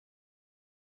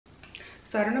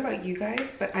So I don't know about you guys,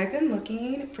 but I've been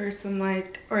looking for some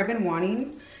like, or I've been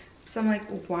wanting some like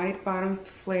wide bottom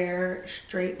flare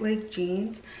straight leg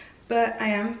jeans, but I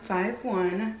am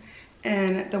 5'1",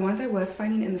 and the ones I was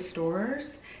finding in the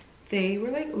stores, they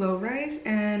were like low rise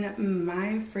and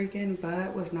my freaking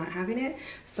butt was not having it.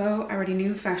 So I already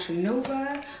knew Fashion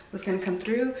Nova was gonna come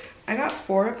through. I got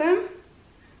 4 of them.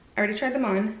 I already tried them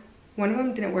on. One of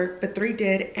them didn't work, but 3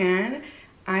 did, and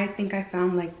I think I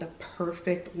found like the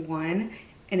perfect one,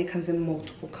 and it comes in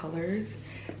multiple colors.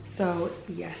 So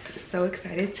yes, so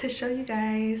excited to show you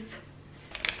guys.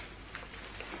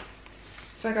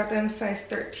 So I got them size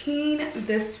 13.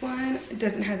 This one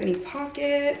doesn't have any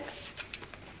pockets.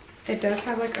 It does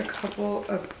have like a couple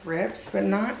of rips, but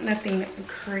nothing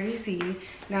crazy.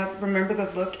 Now remember,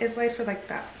 the look is like for like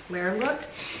that flare look.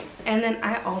 And then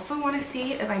I also want to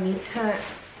see if I need to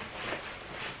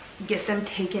get them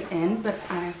taken in, but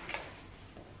I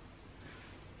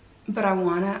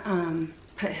want to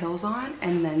put heels on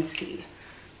and then see,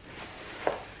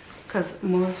 because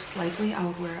most likely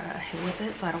I'll wear a heel with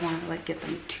it, so I don't want to like get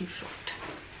them too short.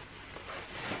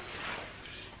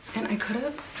 And I could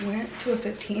have went to a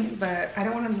 15, but I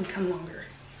don't want them to become longer.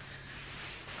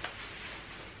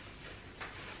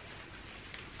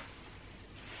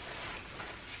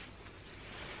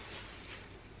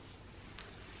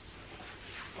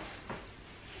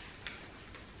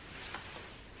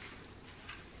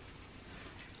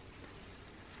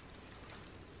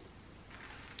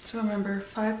 So remember,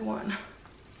 5'1".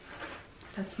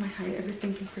 That's my height if you're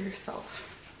thinking for yourself.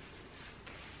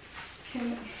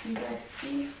 Can you guys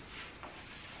see?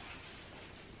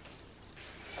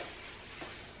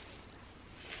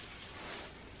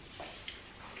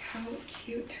 How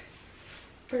cute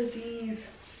for these.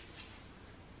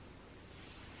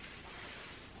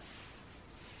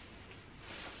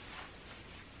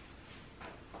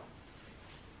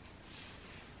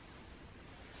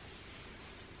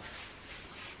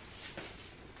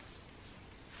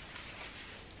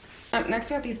 Up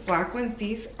next, I have these black ones.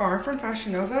 These are from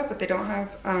Fashion Nova, but they don't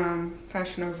have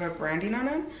Fashion Nova branding on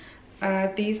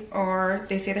them. These are,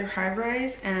 they say they're high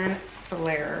rise and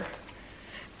flare.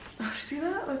 Oh, see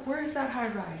that? Like, where is that high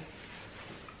rise?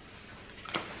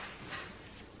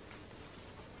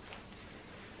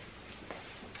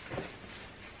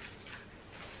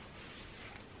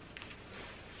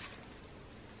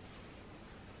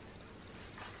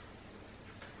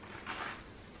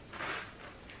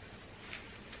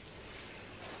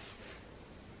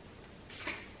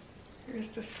 Here's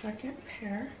the second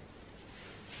pair.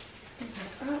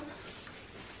 Back up.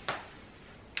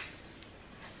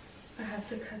 I have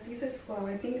to cut these as well.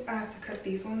 I think I have to cut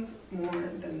these ones more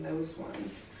than those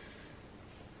ones.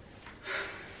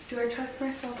 Do I trust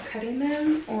myself cutting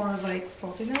them or like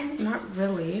folding them? Not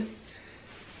really.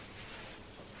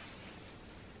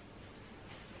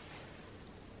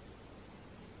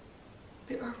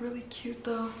 They are really cute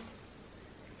though.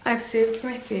 I've saved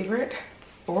my favorite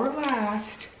for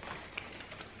last.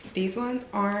 These ones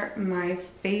are my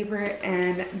favorite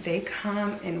and they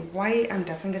come in white. I'm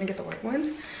definitely gonna get the white ones.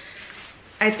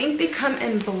 I think they come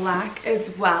in black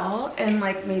as well, and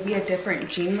like maybe a different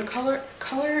jean color.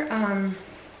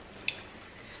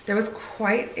 There was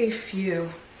quite a few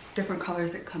different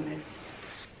colors that come in.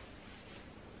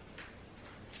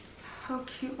 How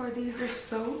cute are these? They're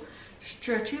so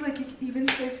stretchy, like you can even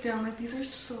twist down. Like, these are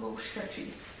so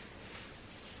stretchy.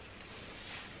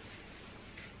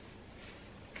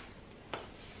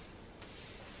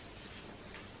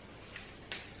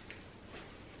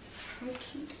 How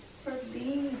cute are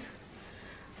these?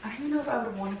 I don't even know if I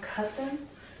would want to cut them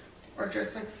or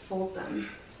just like fold them.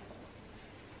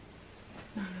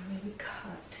 No, maybe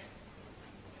cut.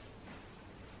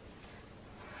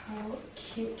 How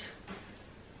cute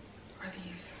are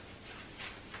these?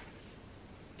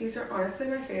 These are honestly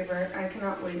my favorite. I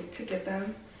cannot wait to get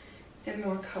them in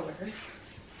more colors.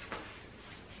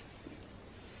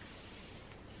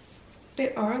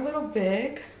 They are a little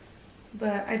big,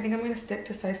 but I think I'm going to stick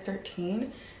to size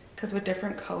 13 because with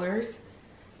different colors,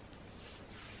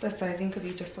 the sizing could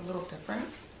be just a little different.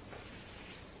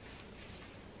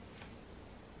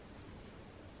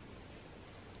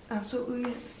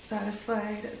 Absolutely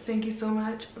satisfied. Thank you so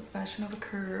much, Fashion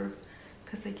NovaCurve,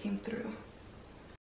 because they came through.